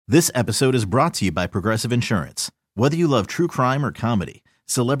This episode is brought to you by Progressive Insurance. Whether you love true crime or comedy,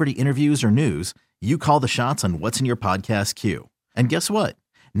 celebrity interviews or news, you call the shots on what's in your podcast queue. And guess what?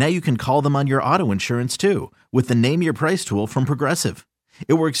 Now you can call them on your auto insurance too with the Name Your Price tool from Progressive.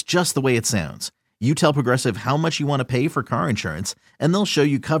 It works just the way it sounds. You tell Progressive how much you want to pay for car insurance, and they'll show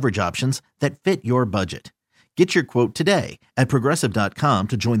you coverage options that fit your budget. Get your quote today at Progressive.com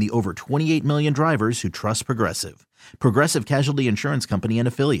to join the over 28 million drivers who trust Progressive. Progressive Casualty Insurance Company and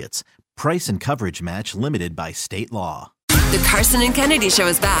Affiliates. Price and coverage match limited by state law. The Carson and Kennedy Show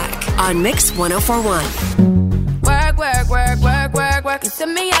is back on Mix 104.1. Work, work, work, work, work, work. You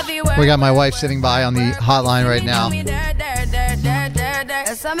send me everywhere. We got my wife sitting by on the hotline right now.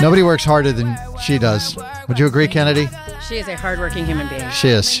 Nobody works harder than she does. Would you agree, Kennedy? She is a hardworking human being. She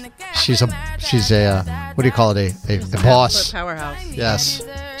is. She's a what do you call it? A boss. Powerhouse. Yes.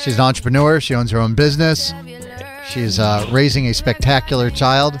 She's an entrepreneur. She owns her own business. She's raising a spectacular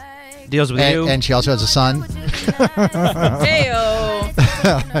child. Deals with you. And she also has a son. Heyo.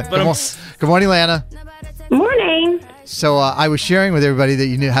 Good morning, Lana. Morning. So I was sharing with everybody that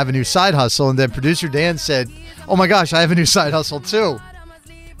you have a new side hustle, and then producer Dan said, "Oh my gosh, I have a new side hustle too."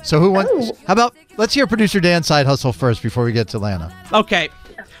 So who wants? Oh. How about let's hear producer Dan's side hustle first before we get to Lana. Okay.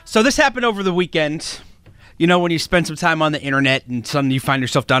 So this happened over the weekend. You know, when you spend some time on the internet and suddenly you find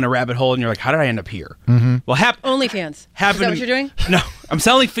yourself down a rabbit hole and you're like, how did I end up here? Mm-hmm. Well, OnlyFans. Is that what you're doing? No, I'm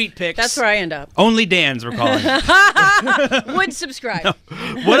selling feet pics. That's where I end up. Only Dan's, we're calling it. Would subscribe. No.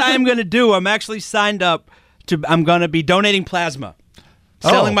 What I am going to do, I'm actually signed up I'm going to be donating plasma.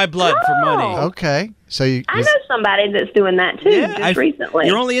 Selling my blood for money. Okay. So I know somebody that's doing that too, recently.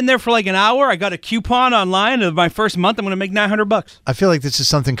 You're only in there for like an hour. I got a coupon online of my first month. I'm going to make $900. I feel like this is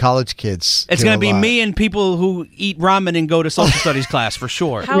something college kids It's do going a to be lot. me and people who eat ramen and go to social studies class for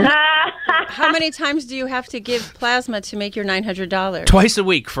sure. How many times do you have to give plasma to make your $900? Twice a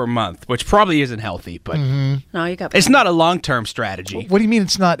week for a month, which probably isn't healthy, but No, you got. it's not a long-term strategy. What do you mean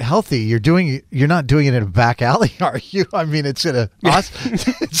it's not healthy? You're not doing it in a back alley, are you? I mean, it's in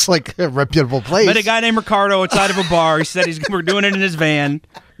it's like a reputable place. Met a guy named Ricardo outside of a bar. He said we're doing it in his van.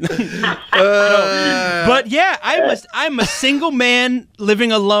 But yeah, I'm a single man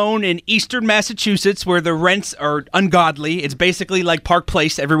living alone in eastern Massachusetts where the rents are ungodly. It's basically like Park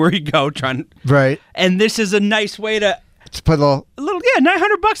Place everywhere you go. Right. And this is a nice way to put a little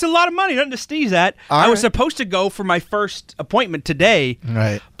 $900, a lot of money, nothing to sneeze at. I was supposed to go for my first appointment today,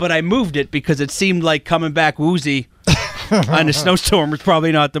 right? But I moved it because it seemed like coming back woozy on a snowstorm was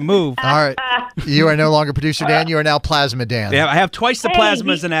probably not the move. All right. You are no longer producer Dan. You are now Plasma Dan. Yeah, I have twice the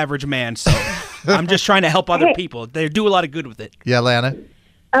plasma as an average man, so I'm just trying to help other people. They do a lot of good with it. Yeah, Lana?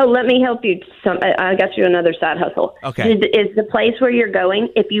 Oh, let me help you. I got you another side hustle. Okay. Is the place where you're going,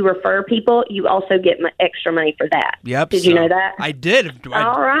 if you refer people, you also get extra money for that. Yep. Did you know that? I did.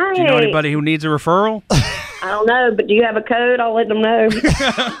 All right. Do you know anybody who needs a referral? I don't know, but do you have a code? I'll let them know.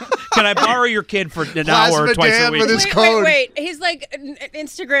 Can I borrow your kid for an hour or twice a week? With his code. Wait. He's like an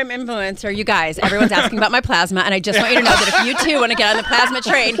Instagram influencer. You guys, everyone's asking about my plasma, and I just want you to know that if you too want to get on the plasma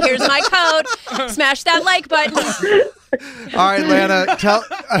train, here's my code. Smash that like button. All right, Lana. Tell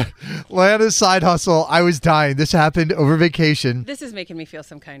Lana's side hustle. I was dying. This happened over vacation. This is making me feel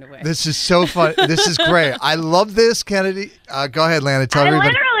some kind of way. This is so fun. This is great. I love this, Kennedy. Go ahead, Lana. Tell everybody.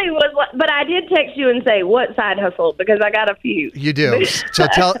 Literally was, but I did text you and say, what side hustle? Because I got a few. You do. So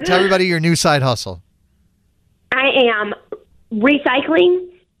tell everybody your new side hustle. I am recycling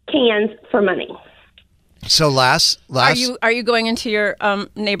cans for money. So last Are you going into your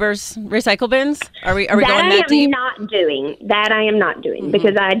neighbors' recycle bins? Are we going that deep? That I am not doing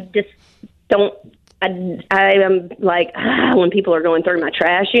because I just don't. I am like when people are going through my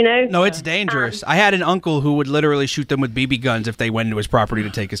trash, you know. No, it's dangerous. I had an uncle who would literally shoot them with BB guns if they went into his property to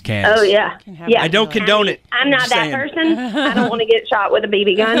take his cans. Oh yeah, yeah. I don't condone it. I'm not that person. I don't want to get shot with a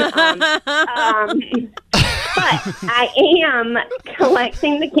BB gun. But I am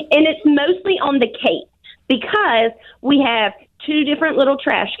collecting and it's mostly on the Cape because we have 2 different little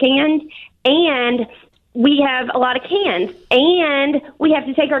trash cans and we have a lot of cans and we have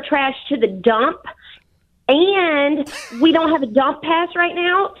to take our trash to the dump. And we don't have a dump pass right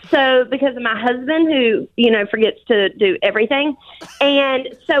now, so because of my husband who, forgets to do everything. And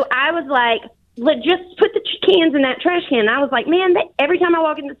so I was like, just put the cans in that trash can. And I was like, man, every time I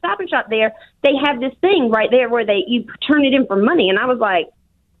walk in the Stop and Shop there, they have this thing right there where you turn it in for money. And I was like,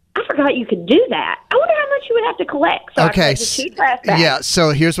 I forgot you could do that. I wonder how much you would have to collect. So okay. I collected 2 trash bags. Yeah,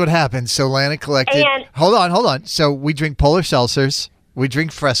 so here's what happened. So Lana collected. And hold on. So we drink polar seltzers. We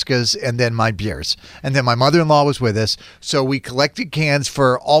drink Frescas and then my beers. And then my mother-in-law was with us, so we collected cans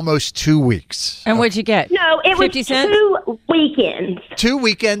for almost 2 weeks. And what'd you get? No, it was 50 cents? 2 weekends. 2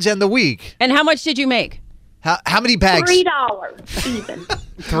 weekends and the week. And how much did you make? How many bags? $3 even.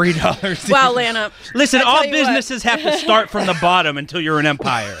 $3. Wow, Lana. Listen, I tell all you businesses have to start from the bottom until you're an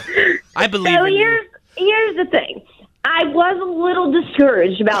empire. I believe So in you. here's the thing. I was a little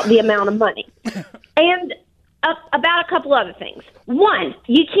discouraged about the amount of money. And about a couple other things. One,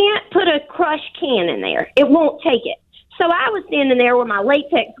 you can't put a crushed can in there. It won't take it. So I was standing there with my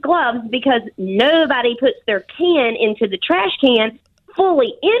latex gloves because nobody puts their can into the trash can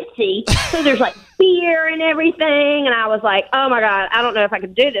fully empty. So there's like beer and everything. And I was like, oh my God, I don't know if I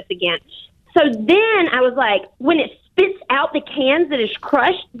could do this again. So then I was like, when it spits out the cans that is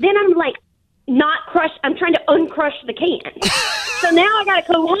crushed, then I'm like, not crushed. I'm trying to uncrush the can. So now I got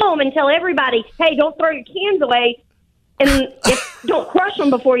to go home and tell everybody, hey, don't throw your cans away. And don't crush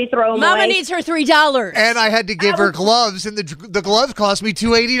them before you throw them away. Mama needs her $3. And I had to give her gloves, and the gloves cost me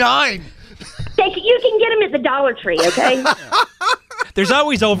 $2.89. You can get them at the Dollar Tree, okay? There's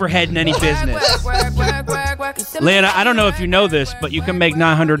always overhead in any business. Lana, I don't know if you know this, but you can make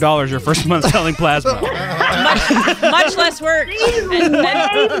 $900 your first month selling plasma. much less work. Way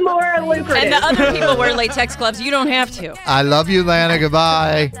more lucrative. And the other people wear latex gloves. You don't have to. I love you, Lana.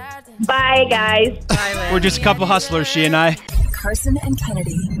 Goodbye. Bye, guys. Bye, Lana. We're just a couple hustlers, she and I. Carson and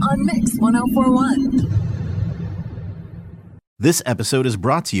Kennedy on Mix 104.1. This episode is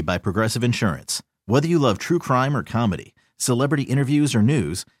brought to you by Progressive Insurance. Whether you love true crime or comedy, celebrity interviews or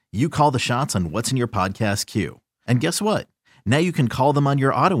news, you call the shots on what's in your podcast queue. And guess what? Now you can call them on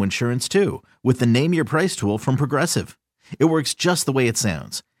your auto insurance too with the Name Your Price tool from Progressive. It works just the way it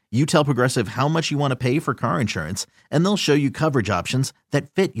sounds. You tell Progressive how much you want to pay for car insurance, and they'll show you coverage options that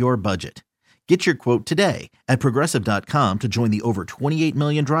fit your budget. Get your quote today at Progressive.com to join the over 28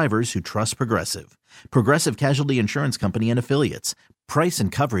 million drivers who trust Progressive. Progressive Casualty Insurance Company and Affiliates. Price and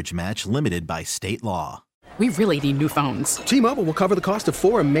coverage match limited by state law. We really need new phones. T-Mobile will cover the cost of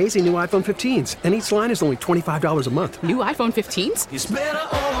 4 amazing new iPhone 15s, and each line is only $25 a month. New iPhone 15s? It's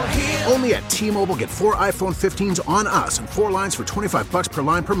better over here. Only at T-Mobile, get 4 iPhone 15s on us and 4 lines for $25 per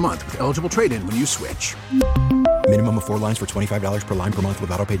line per month with eligible trade-in when you switch. Minimum of 4 lines for $25 per line per month with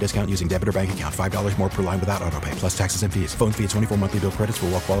autopay discount using debit or bank account. $5 more per line without autopay, plus taxes and fees. Phone fee at 24 monthly bill credits for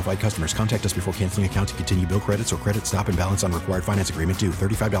well-qualified customers. Contact us before canceling account to continue bill credits or credit stop and balance on required finance agreement due.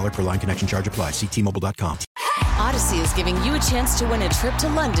 $35 per line connection charge applies. See T-Mobile.com. Odyssey is giving you a chance to win a trip to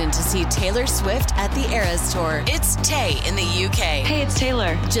London to see Taylor Swift at the Eras Tour. It's Tay in the UK. Hey, it's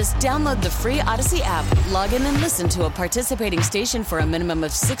Taylor. Just download the free Odyssey app, log in and listen to a participating station for a minimum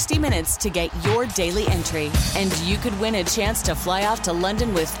of 60 minutes to get your daily entry. And you could win a chance to fly off to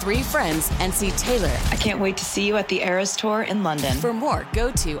London with 3 friends and see Taylor. I can't wait to see you at the Eras Tour in London. For more,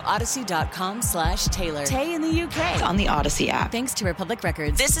 go to odyssey.com/Taylor. Tay in the UK. On the Odyssey app. Thanks to Republic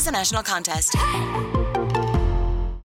Records. This is a national contest.